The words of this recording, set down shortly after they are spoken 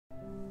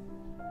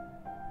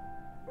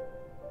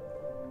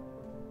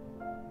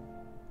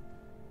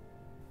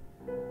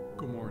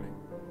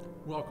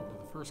Welcome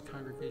to the First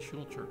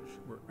Congregational Church,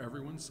 where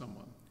everyone's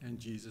someone and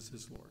Jesus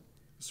is Lord.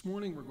 This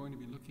morning we're going to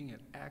be looking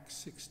at Acts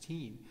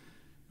 16,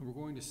 and we're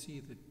going to see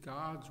that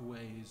God's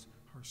ways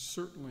are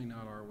certainly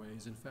not our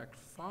ways. In fact,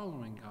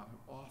 following God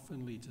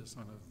often leads us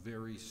on a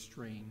very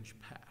strange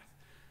path.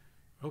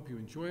 I hope you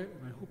enjoy it,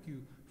 and I hope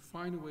you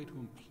find a way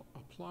to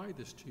apply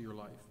this to your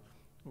life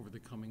over the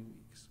coming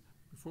weeks.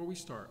 Before we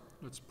start,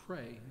 let's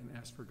pray and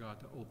ask for God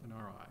to open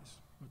our eyes.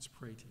 Let's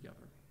pray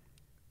together.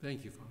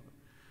 Thank you, Father.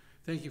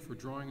 Thank you for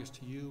drawing us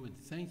to you, and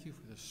thank you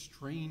for the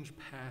strange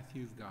path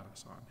you've got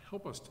us on.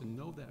 Help us to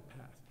know that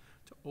path,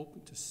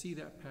 to see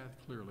that path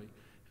clearly,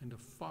 and to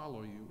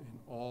follow you in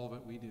all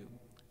that we do.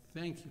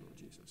 Thank you, Lord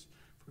Jesus,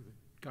 for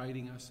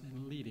guiding us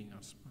and leading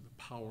us by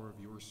the power of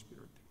your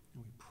Spirit.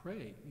 And we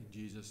pray in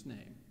Jesus'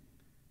 name.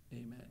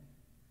 Amen.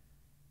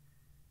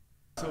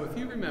 So if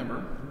you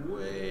remember,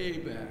 way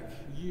back,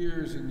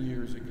 years and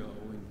years ago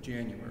in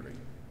January,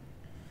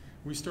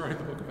 we started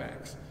the book of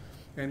Acts.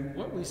 And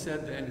what we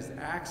said then is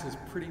Acts is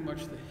pretty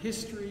much the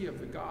history of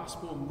the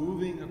gospel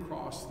moving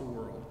across the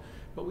world.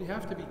 But we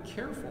have to be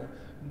careful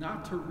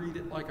not to read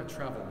it like a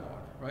travel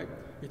log, right?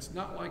 It's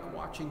not like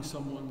watching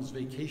someone's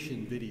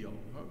vacation video.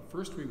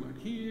 First we went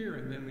here,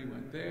 and then we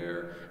went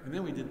there, and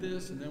then we did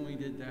this, and then we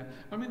did that.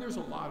 I mean, there's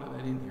a lot of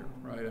that in here,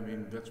 right? I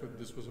mean, that's what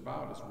this was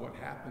about, is what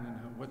happened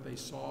and what they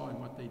saw and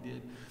what they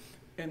did.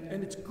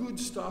 And it's good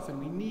stuff, and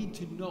we need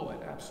to know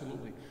it,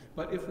 absolutely.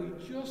 But if we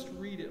just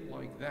read it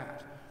like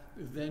that,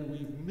 then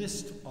we've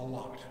missed a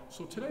lot.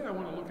 So today I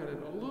want to look at it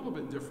a little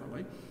bit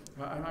differently,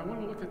 and I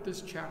want to look at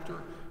this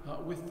chapter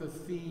with the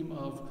theme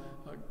of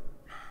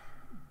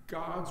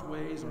God's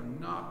ways are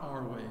not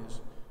our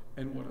ways,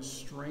 and what a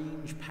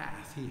strange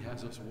path he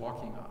has us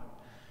walking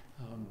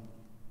on.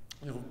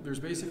 There's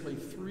basically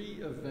three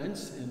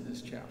events in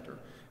this chapter,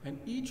 and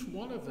each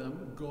one of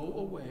them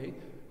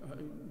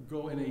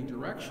go in a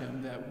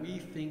direction that we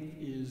think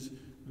is,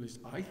 at least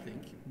I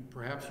think,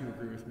 perhaps you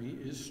agree with me,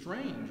 is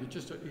strange.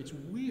 It's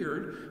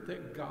weird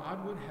that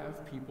God would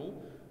have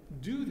people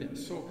do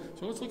this. So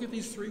let's look at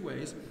these three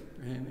ways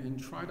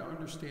and try to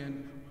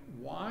understand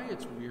why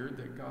it's weird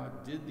that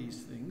God did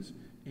these things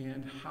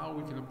and how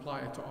we can apply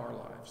it to our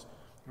lives.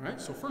 All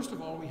right, so first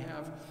of all, we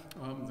have,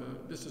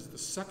 this is the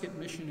second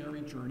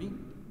missionary journey.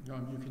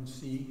 You can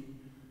see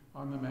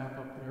on the map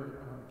up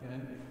there,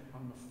 again,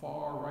 on the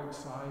far right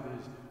side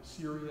is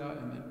Syria,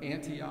 and then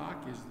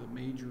Antioch is the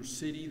major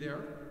city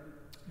there.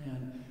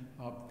 And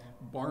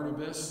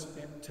Barnabas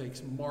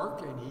takes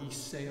Mark, and he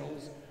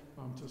sails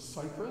to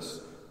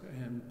Cyprus,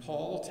 and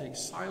Paul takes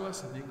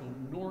Silas, and they go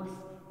north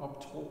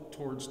up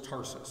towards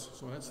Tarsus.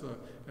 So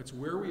that's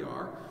where we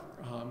are.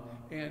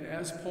 And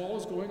as Paul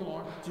is going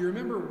along, do you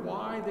remember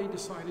why they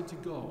decided to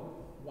go?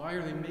 Why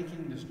are they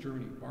making this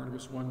journey?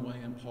 Barnabas one way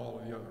and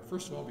Paul the other.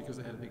 First of all, because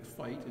they had a big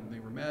fight and they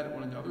were mad at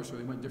one another, so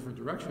they went different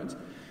directions.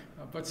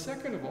 But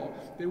second of all,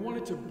 they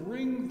wanted to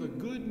bring the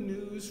good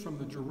news from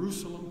the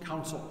Jerusalem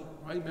Council.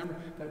 Right? Remember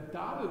that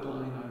dotted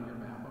line on your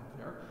map up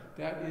there?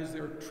 That is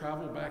their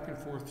travel back and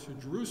forth to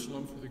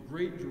Jerusalem for the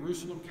great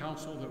Jerusalem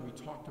Council that we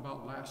talked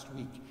about last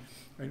week.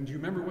 And do you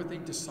remember what they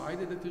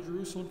decided at the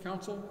Jerusalem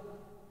Council?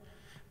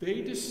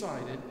 They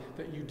decided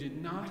that you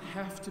did not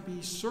have to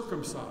be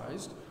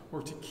circumcised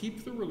or to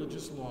keep the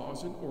religious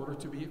laws in order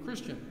to be a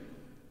Christian.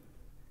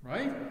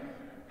 Right?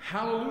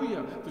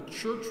 Hallelujah. The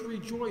church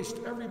rejoiced.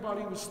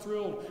 Everybody was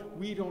thrilled.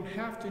 We don't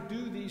have to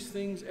do these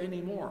things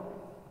anymore.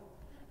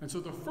 And so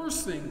the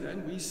first thing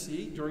then we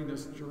see during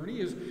this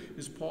journey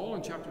is Paul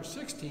in chapter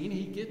 16.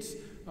 He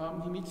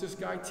meets this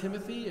guy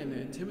Timothy,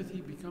 and Timothy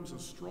becomes a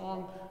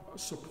strong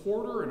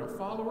supporter and a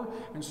follower.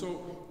 And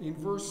so in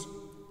verse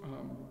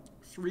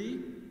 3,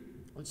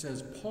 it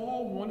says,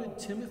 Paul wanted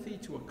Timothy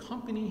to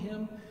accompany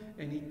him,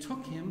 and he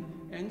took him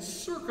and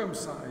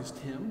circumcised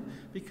him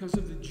because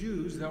of the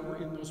Jews that were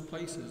in those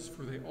places,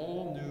 for they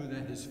all knew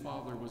that his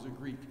father was a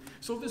Greek.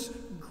 So this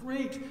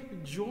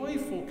great,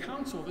 joyful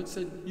council that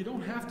said you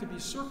don't have to be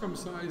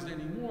circumcised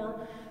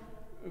anymore,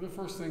 the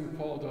first thing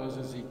Paul does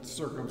is he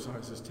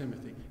circumcises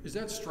Timothy. Is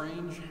that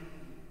strange?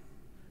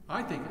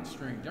 I think it's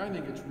strange. I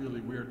think it's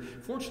really weird.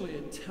 Fortunately,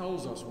 it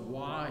tells us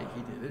why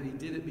he did it. He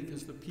did it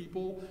because the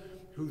people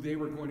who they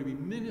were going to be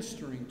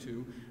ministering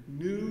to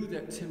knew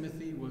that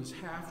Timothy was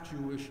half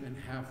Jewish and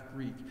half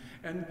Greek.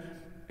 And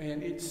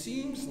it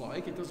seems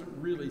like, it doesn't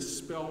really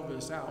spell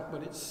this out,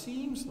 but it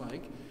seems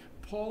like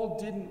Paul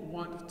didn't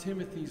want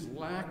Timothy's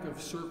lack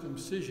of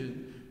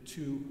circumcision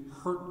to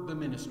hurt the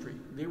ministry.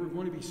 They were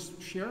going to be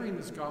sharing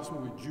this gospel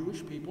with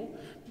Jewish people,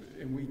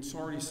 and we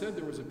already said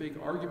there was a big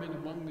argument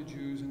among the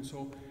Jews, and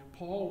so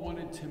Paul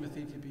wanted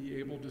Timothy to be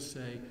able to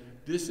say,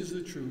 this is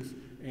the truth,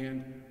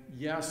 and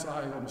yes,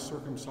 I am a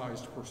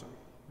circumcised person.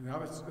 Now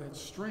that's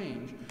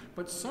strange,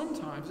 but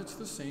sometimes it's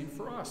the same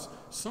for us.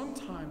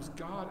 Sometimes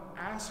God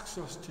asks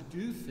us to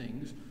do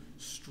things,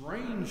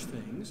 strange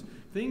things,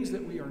 things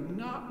that we are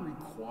not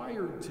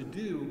required to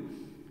do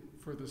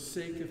for the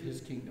sake of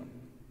his kingdom,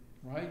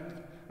 right?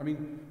 I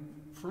mean,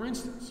 for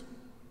instance,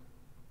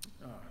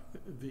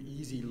 the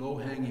easy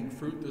low-hanging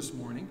fruit this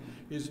morning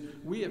is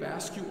we have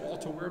asked you all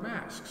to wear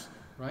masks.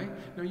 right?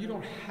 Now, you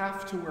don't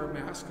have to wear a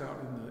mask out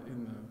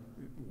in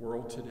the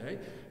world today.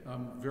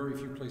 Very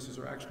few places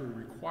are actually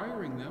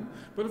requiring them.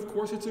 But of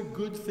course, it's a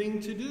good thing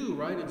to do,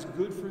 right? It's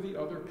good for the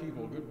other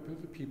people, good for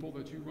the people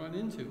that you run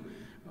into.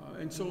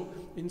 And so,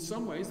 in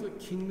some ways, the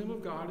kingdom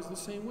of God is the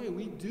same way.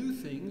 We do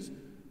things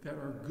that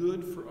are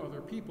good for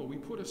other people. We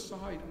put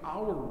aside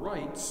our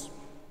rights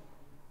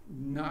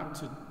not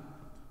to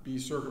be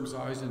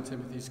circumcised in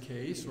Timothy's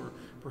case, or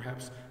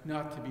perhaps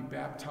not to be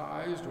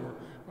baptized, or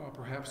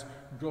perhaps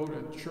go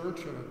to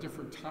church at a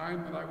different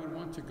time that I would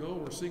want to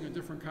go, or sing a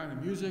different kind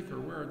of music, or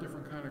wear a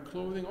different kind of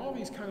clothing, all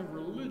these kind of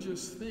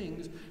religious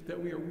things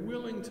that we are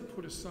willing to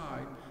put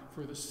aside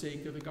for the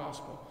sake of the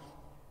gospel.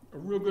 A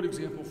real good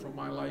example from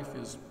my life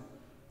is,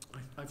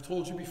 I've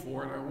told you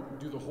before, and I won't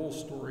do the whole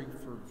story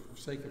for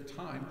sake of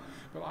time,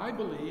 but I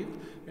believed,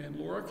 and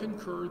Laura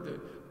concurred, that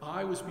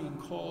I was being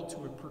called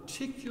to a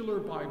particular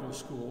Bible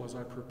school as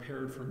I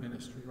prepared for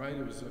ministry, right?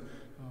 It was the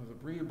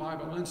Berea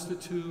Bible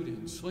Institute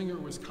in Slinger,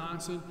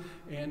 Wisconsin,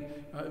 and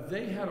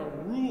they had a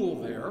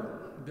rule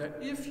there that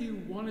if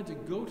you wanted to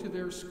go to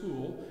their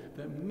school,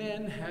 that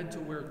men had to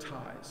wear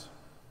ties.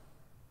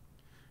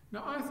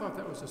 Now, I thought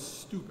that was a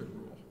stupid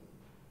rule,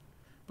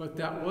 but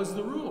that was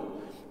the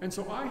rule. And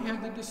so I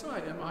had to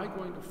decide, am I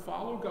going to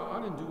follow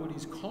God and do what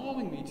he's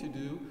calling me to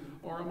do,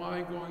 or am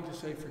I going to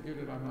say, forget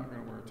it, I'm not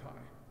going to wear a tie?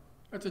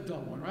 That's a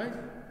dumb one, right?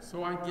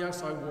 So I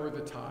guess I wore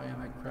the tie,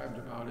 and I crabbed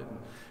about it.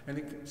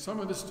 And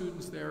some of the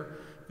students there,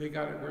 they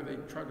got it where they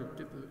tried to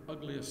get the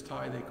ugliest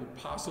tie they could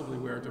possibly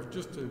wear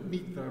just to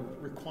meet the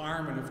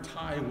requirement of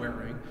tie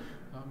wearing.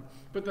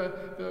 But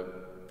the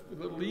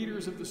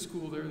leaders of the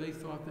school there, they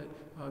thought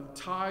that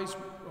ties,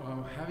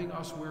 having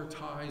us wear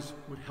ties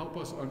would help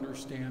us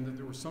understand that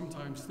there were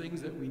sometimes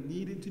things that we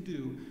needed to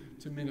do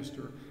to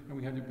minister, and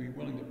we had to be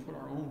willing to put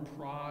our own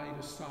pride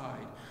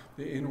aside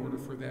in order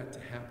for that to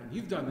happen.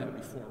 You've done that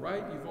before,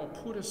 right? You've all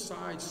put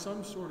aside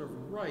some sort of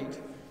right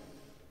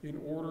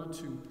in order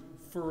to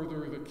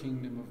further the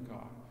kingdom of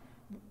God.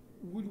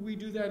 Would we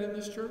do that in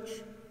this church?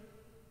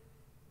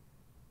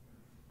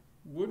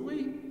 Would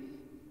we?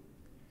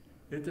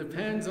 It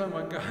depends on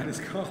what God is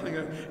calling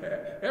us.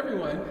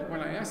 Everyone, when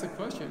I ask the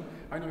question,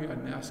 I know you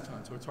had masks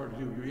on, so it's hard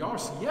to do. You all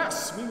say,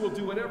 yes, we will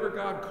do whatever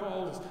God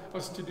calls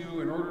us to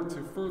do in order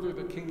to further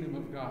the kingdom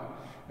of God.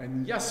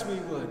 And yes, we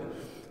would,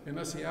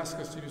 unless he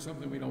asks us to do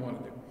something we don't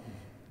want to do.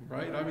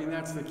 Right? I mean,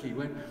 that's the key.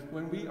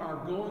 When we are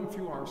going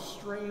through our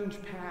strange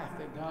path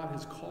that God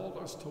has called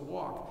us to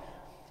walk,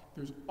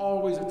 there's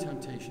always a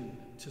temptation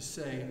to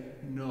say,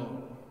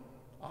 no,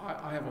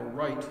 I have a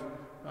right.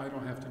 I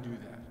don't have to do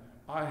that.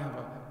 I have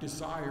a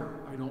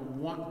desire. I don't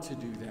want to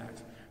do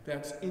that.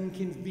 That's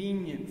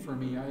inconvenient for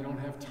me. I don't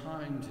have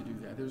time to do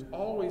that. There's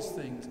always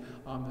things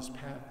on this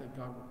path that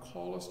God will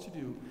call us to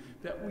do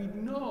that we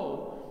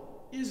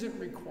know isn't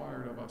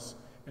required of us,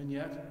 and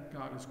yet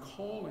God is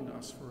calling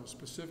us for a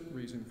specific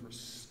reason, for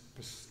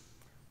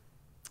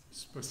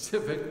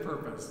specific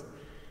purpose.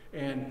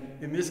 And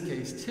in this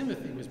case,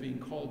 Timothy was being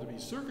called to be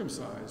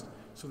circumcised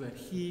so that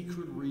he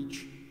could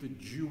reach the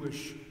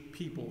Jewish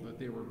people that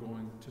they were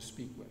going to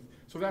speak with.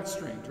 So that's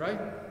strange, right?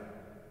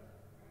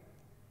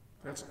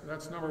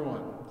 That's number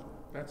one.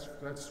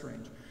 That's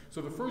strange.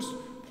 So the first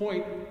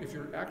point, if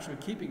you're actually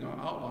keeping an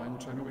outline,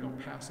 which I know we don't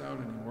pass out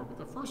anymore, but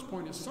the first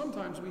point is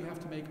sometimes we have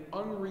to make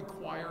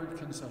unrequired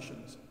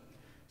concessions.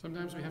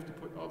 Sometimes we have to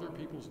put other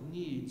people's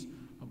needs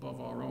above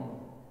our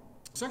own.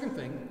 Second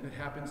thing that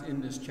happens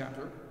in this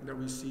chapter that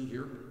we see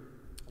here,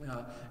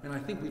 and I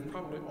think we've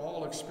probably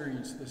all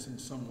experienced this in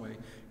some way,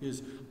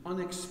 is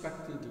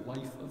unexpected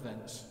life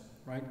events.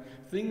 Right?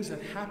 Things that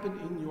happen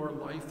in your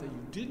life that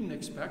you didn't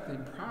expect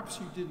and perhaps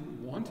you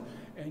didn't want,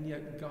 and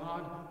yet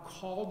God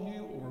called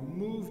you or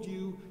moved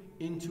you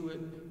into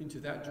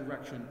that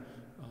direction,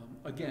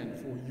 again,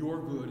 for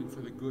your good and for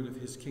the good of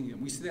his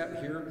kingdom. We see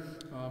that here.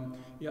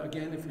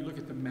 Again, if we look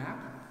at the map,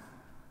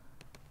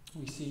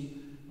 we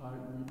see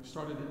we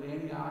started at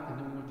Antioch, and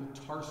then we went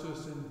to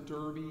Tarsus and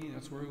Derbe.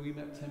 That's where we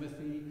met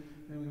Timothy.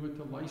 Then we went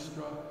to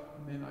Lystra,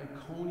 and then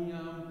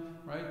Iconium,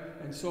 right?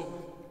 And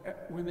so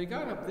when they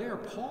got up there,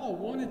 Paul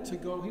wanted to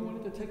go, he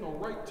wanted to take a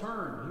right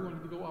turn. He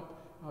wanted to go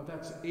up,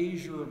 that's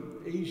Asia,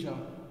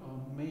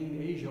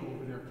 main Asia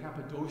over there,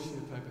 Cappadocia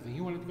type of thing.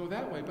 He wanted to go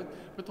that way,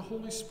 but the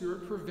Holy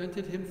Spirit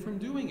prevented him from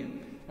doing it.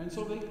 And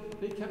so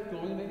they kept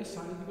going, and they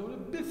decided to go to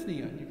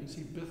Bithynia. You can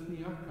see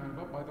Bithynia kind of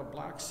up by the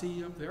Black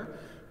Sea up there.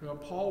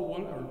 Paul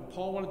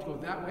wanted to go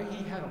that way.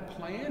 He had a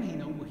plan. He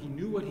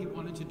knew what he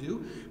wanted to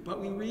do.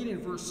 But we read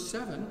in verse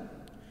 7,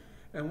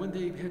 and when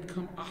they had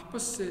come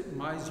opposite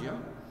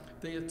Mysia,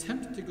 they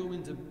attempted to go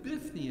into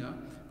Bithynia,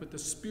 but the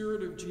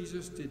Spirit of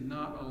Jesus did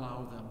not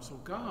allow them. So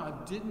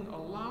God didn't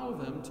allow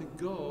them to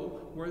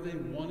go where they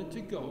wanted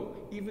to go,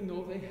 even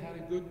though they had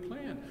a good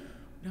plan.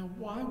 Now,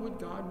 why would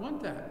God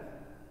want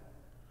that?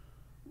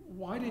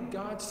 Why did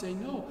God say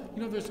no?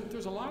 You know,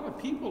 there's a lot of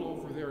people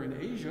over there in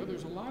Asia.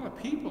 There's a lot of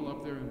people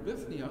up there in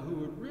Bithynia who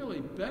would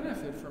really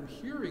benefit from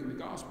hearing the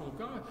gospel of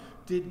God.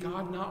 Did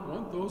God not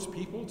want those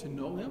people to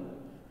know him?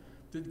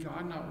 Did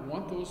God not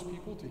want those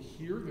people to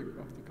hear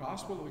of the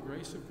gospel of the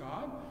grace of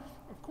God?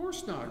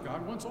 course not.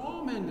 God wants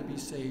all men to be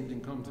saved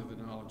and come to the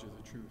knowledge of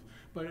the truth.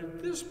 But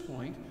at this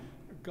point,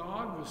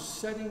 God was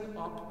setting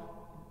up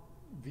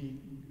the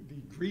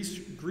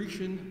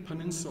Grecian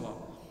peninsula,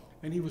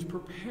 and he was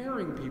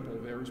preparing people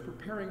there. He was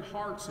preparing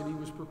hearts, and he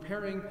was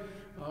preparing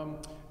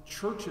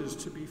churches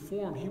to be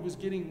formed. He was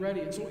getting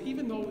ready. And so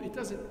even though it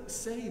doesn't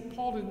say,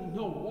 Paul didn't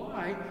know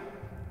why,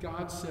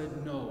 God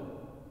said, no,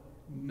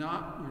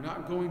 you're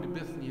not going to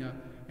Bithynia.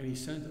 And he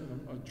sent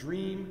a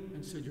dream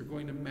and said, you're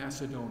going to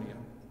Macedonia,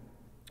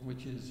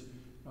 which is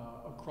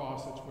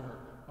across. That's where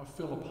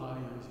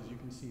Philippi is. As you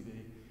can see,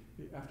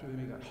 after they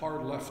make that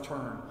hard left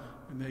turn,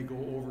 and they go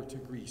over to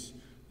Greece.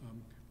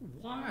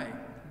 Why?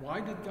 Why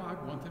did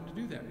God want them to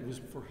do that? It was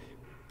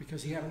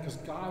because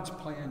God's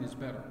plan is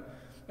better.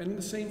 And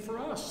the same for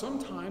us.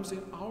 Sometimes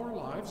in our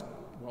lives,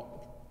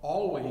 well,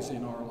 always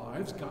in our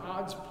lives,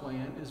 God's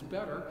plan is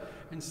better,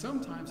 and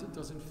sometimes it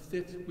doesn't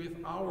fit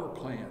with our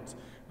plans.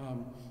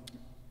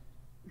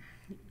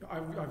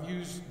 I've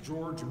used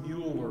George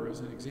Mueller as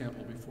an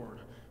example before.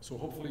 So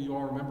hopefully you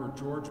all remember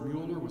George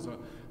Mueller was a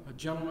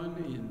gentleman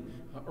in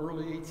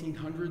early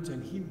 1800s,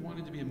 and he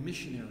wanted to be a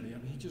missionary. I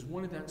mean, he just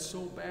wanted that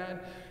so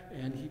bad,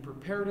 and he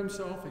prepared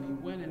himself, and he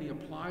went and he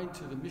applied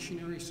to the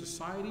Missionary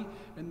Society,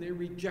 and they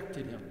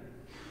rejected him.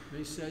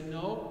 They said,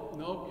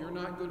 no, you're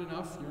not good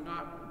enough, you're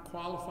not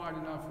qualified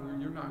enough,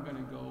 you're not going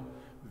to go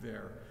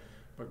there.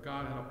 But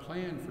God had a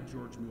plan for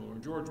George Mueller.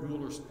 And George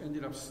Mueller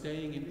ended up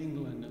staying in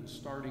England and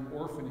starting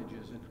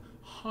orphanages, and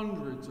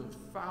hundreds of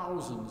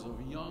thousands of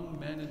young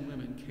men and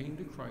women came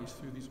to Christ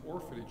through these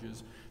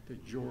orphanages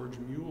that George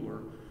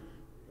Mueller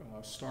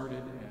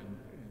started and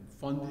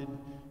funded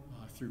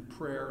through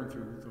prayer and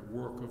through the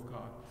work of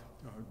God.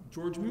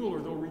 George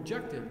Mueller, though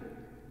rejected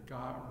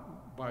God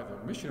by the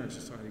Missionary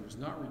Society, was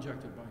not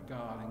rejected by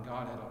God, and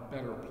God had a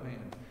better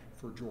plan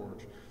for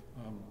George.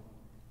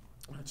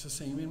 It's the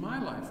same in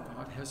my life.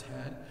 God has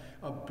had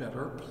a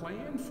better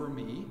plan for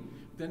me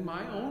than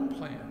my own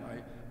plan.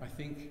 I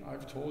think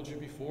I've told you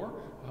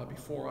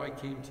before I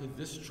came to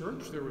this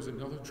church, there was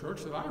another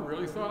church that I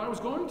really thought I was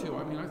going to.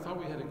 I mean, I thought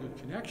we had a good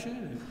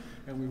connection,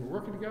 and we were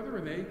working together,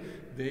 and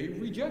they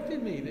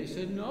rejected me. They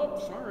said,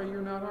 nope, sorry,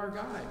 you're not our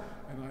guy.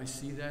 And I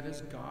see that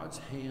as God's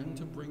hand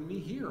to bring me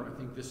here. I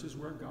think this is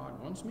where God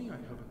wants me. I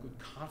have a good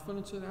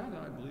confidence in that, and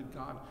I believe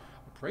I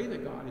pray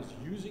that God is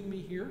using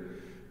me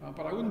here.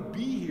 But I wouldn't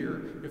be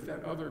here if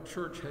that other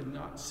church had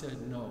not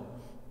said no.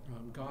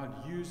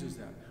 God uses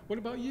that. What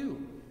about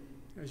you?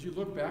 As you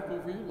look back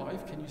over your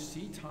life, can you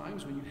see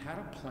times when you had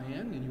a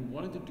plan and you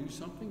wanted to do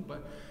something,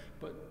 but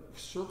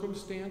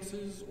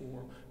circumstances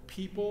or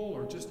people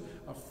or just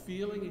a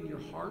feeling in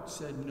your heart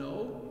said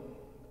no?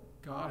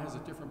 God has a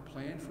different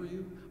plan for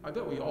you. I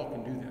bet we all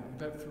can do that. I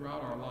bet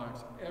throughout our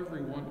lives,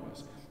 every one of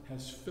us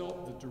has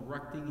felt the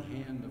directing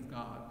hand of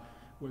God,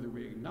 whether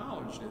we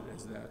acknowledged it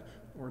as that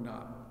or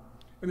not.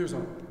 And there's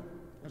a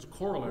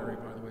corollary,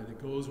 by the way,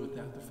 that goes with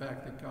that, the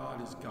fact that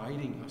God is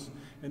guiding us.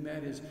 And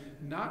that is,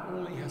 not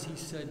only has he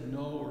said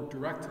no or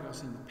directed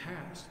us in the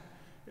past,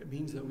 it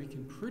means that we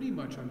can pretty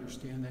much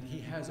understand that he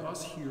has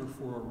us here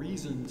for a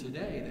reason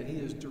today, that he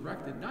has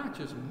directed not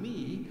just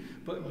me,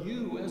 but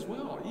you as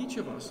well. Each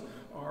of us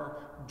are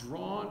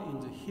drawn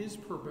into his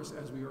purpose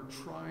as we are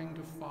trying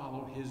to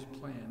follow his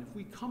plan. If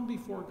we come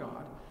before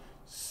God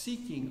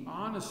seeking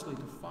honestly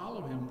to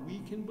follow him, we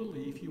can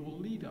believe he will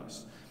lead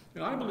us.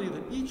 And I believe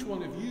that each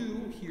one of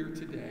you here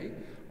today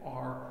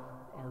are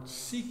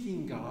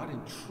seeking God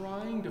and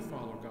trying to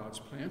follow God's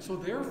plan. So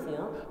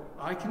therefore,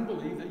 I can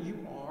believe that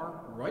you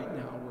are right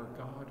now where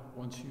God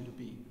wants you to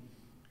be.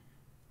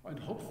 And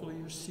hopefully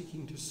you're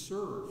seeking to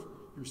serve.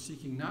 You're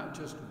seeking not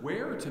just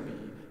where to be,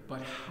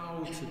 but how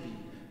to be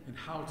and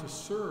how to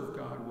serve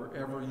God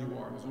wherever you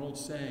are. There's an old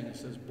saying that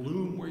says,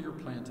 bloom where you're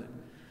planted.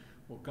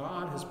 Well,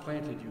 God has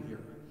planted you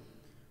here.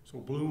 So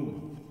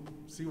bloom.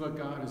 See what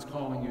God is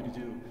calling you to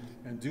do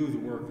and do the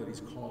work that he's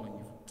calling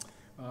you.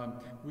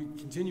 We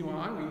continue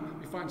on.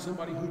 We find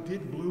somebody who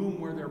did bloom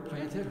where they're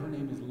planted. Her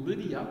name is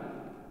Lydia.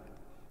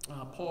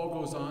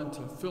 Paul goes on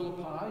to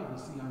Philippi. You can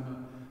see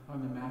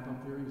on the map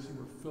up there, you can see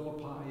where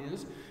Philippi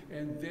is.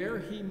 And there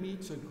he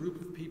meets a group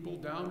of people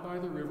down by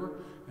the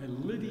river,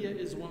 and Lydia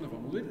is one of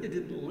them. Lydia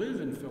didn't live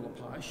in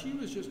Philippi. She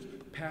was just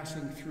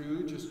passing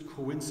through, just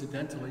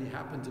coincidentally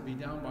happened to be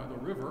down by the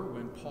river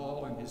when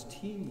Paul and his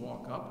team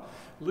walk up.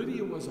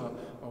 Lydia was a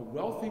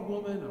wealthy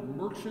woman, a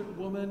merchant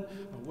woman,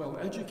 a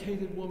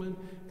well-educated woman,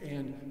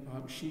 and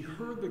she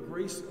heard the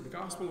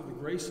gospel of the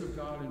grace of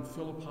God in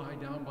Philippi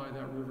down by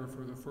that river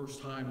for the first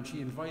time, and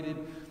she invited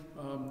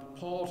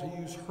Paul to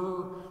use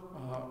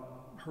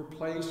her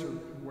place or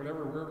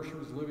wherever she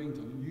was living,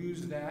 to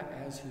use that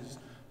as his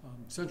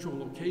central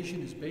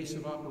location, his base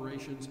of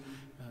operations.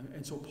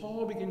 And so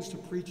Paul begins to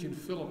preach in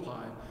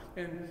Philippi.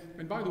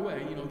 And by the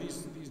way, you know,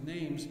 these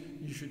names,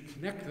 you should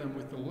connect them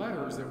with the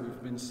letters that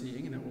we've been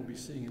seeing and that we'll be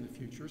seeing in the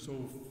future.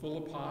 So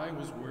Philippi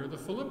was where the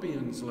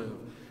Philippians live.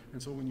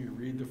 And so when you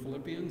read the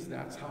Philippians,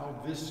 that's how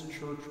this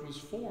church was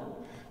formed.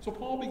 So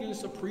Paul begins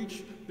to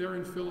preach there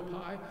in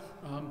Philippi,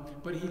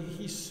 but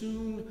he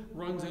soon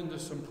runs into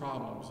some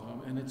problems.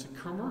 And it's a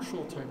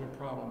commercial type of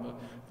problem.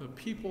 The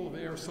people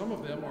there, some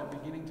of them are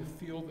beginning to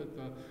feel that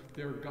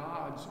their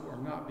gods are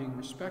not being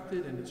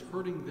respected, and it's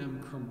hurting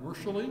them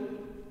commercially.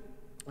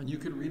 And you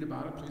can read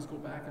about it. Please go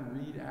back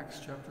and read Acts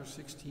chapter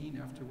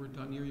 16 after we're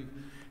done here.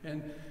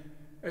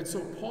 And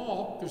so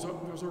Paul,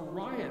 there's a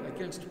riot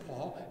against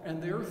Paul,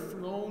 and they're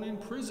thrown in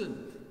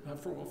prison.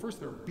 First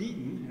they're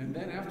beaten, and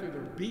then after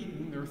they're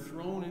beaten, they're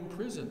thrown in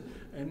prison.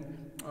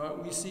 And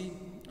we see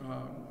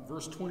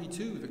verse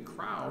 22, the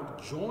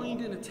crowd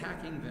joined in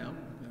attacking them.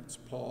 That's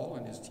Paul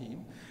and his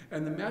team.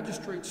 And the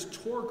magistrates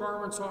tore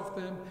garments off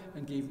them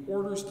and gave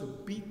orders to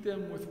beat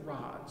them with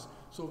rods.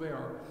 So they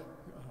are,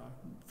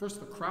 first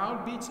the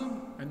crowd beats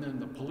them, and then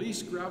the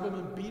police grab them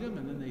and beat them,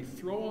 and then they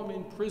throw them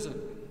in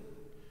prison.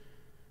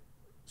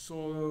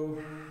 So,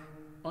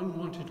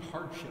 unwanted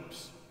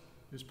hardships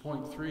is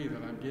point 3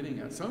 that I'm getting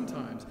at.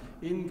 Sometimes,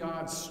 in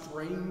God's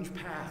strange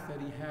path that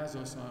he has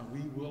us on,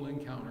 we will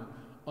encounter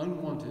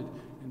unwanted,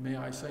 and may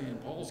I say in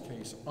Paul's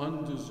case,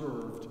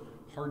 undeserved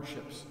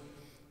hardships.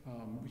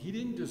 He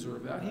didn't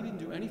deserve that. He didn't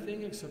do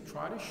anything except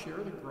try to share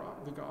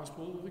the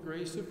gospel of the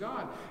grace of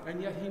God.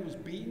 And yet he was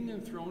beaten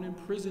and thrown in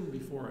prison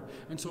before it.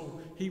 And so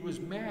he was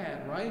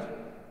mad, right?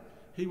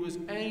 He was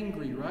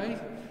angry, right?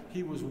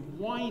 He was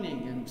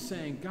whining and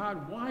saying,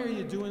 God, why are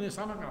you doing this?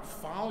 I'm not going to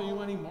follow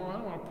you anymore. I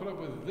don't want to put up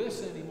with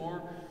this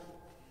anymore.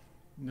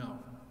 No,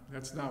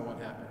 that's not what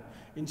happened.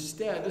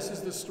 Instead, this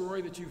is the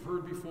story that you've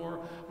heard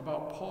before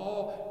about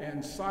Paul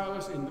and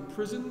Silas in the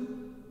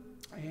prison.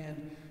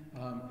 And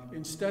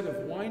instead of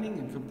whining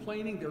and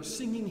complaining, they're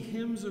singing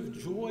hymns of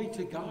joy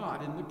to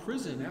God in the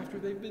prison after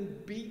they've been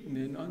beaten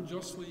and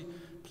unjustly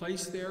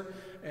placed there.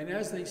 And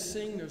as they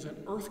sing, there's an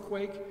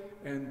earthquake,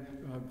 and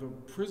the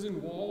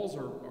prison walls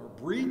are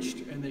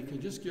breached, and they can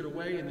just get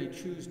away, and they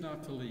choose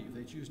not to leave.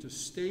 They choose to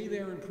stay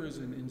there in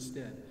prison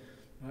instead,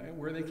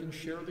 where they can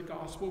share the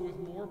gospel with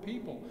more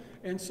people.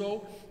 And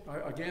so,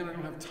 again, I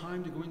don't have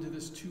time to go into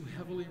this too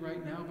heavily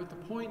right now, but the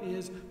point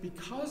is,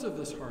 because of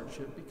this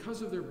hardship,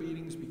 because of their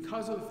beatings,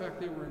 because of the fact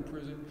they were in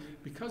prison,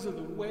 because of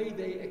the way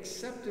they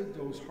accepted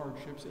those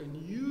hardships and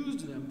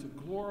used them to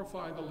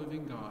glorify the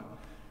living God,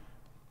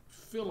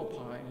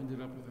 Philippi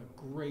ended up with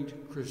a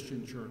great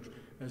Christian church.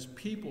 As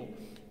people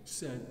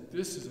said,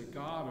 this is a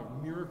God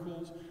of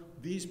miracles.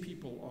 These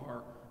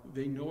people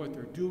they know what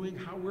they're doing.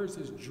 Where's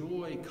this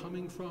joy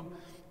coming from?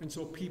 And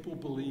so people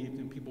believed,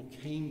 and people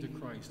came to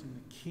Christ, and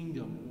the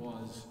kingdom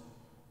was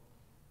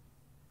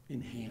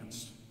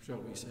enhanced, shall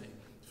we say.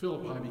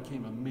 Philippi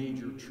became a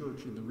major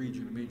church in the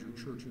region, a major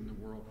church in the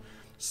world.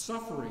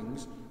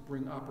 Sufferings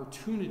bring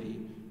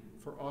opportunity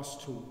for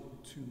us to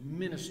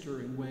minister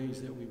in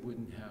ways that we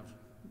wouldn't have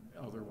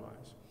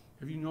otherwise.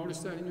 Have you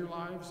noticed that in your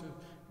lives?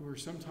 Where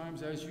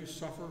sometimes as you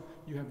suffer,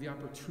 you have the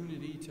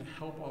opportunity to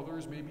help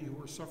others, maybe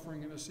who are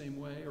suffering in the same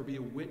way, or be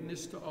a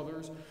witness to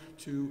others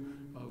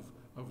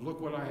of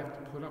look what I have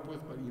to put up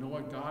with, but you know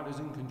what? God is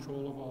in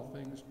control of all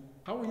things.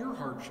 How are your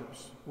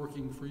hardships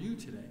working for you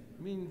today?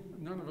 I mean,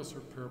 none of us are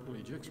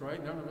paraplegics,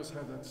 right? None of us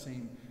have that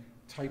same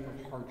type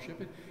of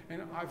hardship.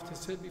 And I've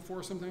said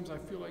before, sometimes I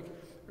feel like,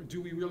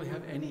 do we really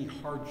have any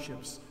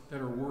hardships that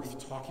are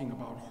worth talking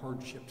about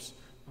hardships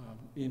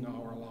in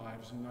our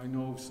lives? And I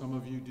know some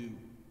of you do.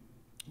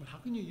 But how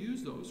can you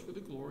use those for the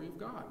glory of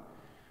God?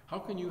 How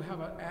can you have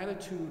an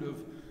attitude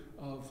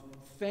of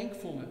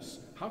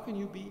thankfulness? How can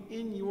you be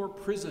in your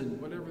prison,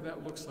 whatever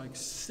that looks like,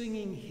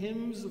 singing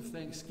hymns of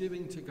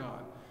thanksgiving to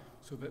God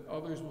so that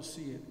others will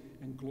see it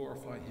and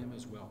glorify him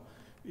as well?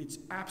 It's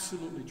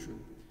absolutely true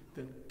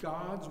that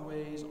God's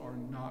ways are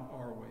not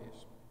our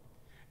ways.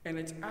 And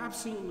it's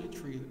absolutely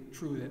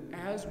true that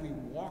as we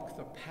walk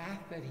the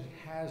path that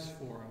he has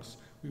for us,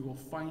 we will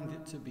find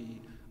it to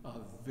be a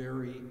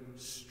very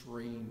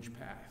strange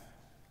path.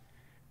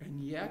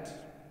 And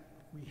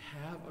yet, we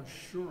have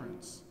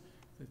assurance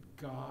that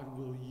God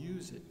will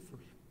use it for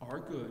our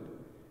good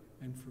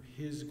and for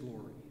his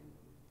glory.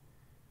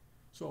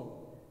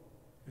 So,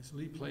 as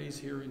Lee plays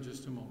here in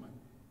just a moment,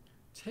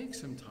 take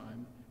some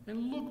time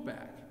and look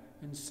back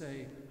and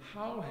say,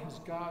 how has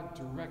God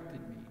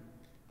directed me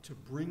to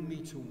bring me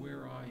to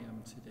where I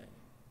am today?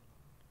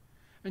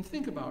 And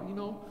think about,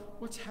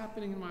 what's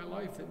happening in my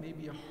life that may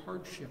be a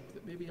hardship,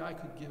 that maybe I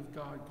could give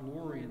God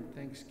glory and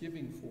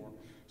thanksgiving for,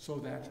 so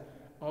that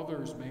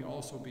others may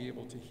also be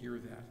able to hear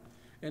that.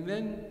 And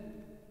then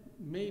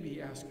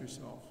maybe ask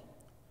yourself,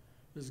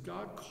 is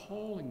God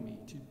calling me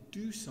to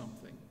do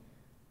something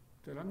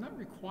that I'm not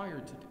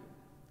required to do,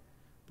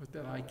 but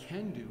that I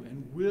can do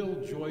and will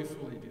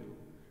joyfully do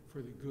for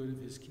the good of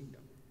his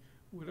kingdom?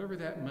 Whatever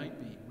that might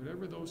be,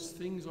 whatever those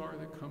things are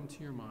that come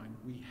to your mind,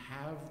 we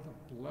have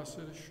the blessed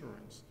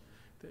assurance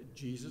that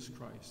Jesus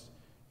Christ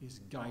is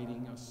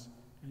guiding us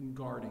and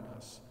guarding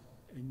us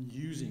and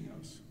using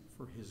us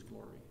for his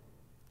glory.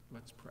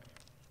 Let's pray.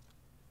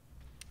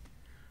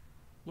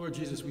 Lord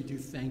Jesus, we do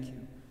thank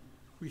you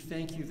We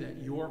thank you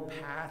that your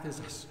path is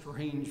a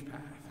strange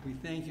path. We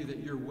thank you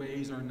that your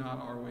ways are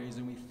not our ways,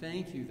 and we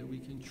thank you that we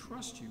can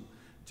trust you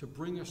to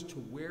bring us to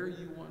where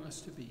you want us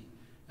to be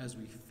as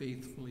we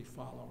faithfully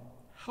follow.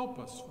 Help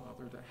us,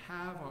 Father, to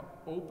have an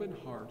open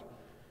heart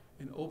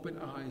and open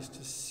eyes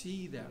to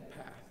see that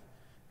path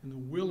and the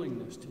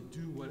willingness to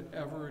do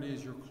whatever it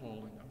is you're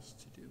calling us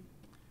to do.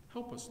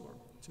 Help us, Lord,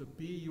 to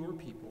be your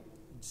people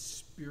in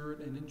spirit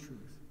and in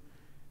truth,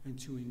 and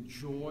to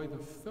enjoy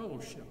the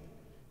fellowship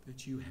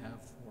that you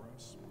have for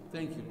us.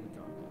 Thank you, Lord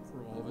God,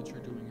 for all that you're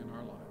doing in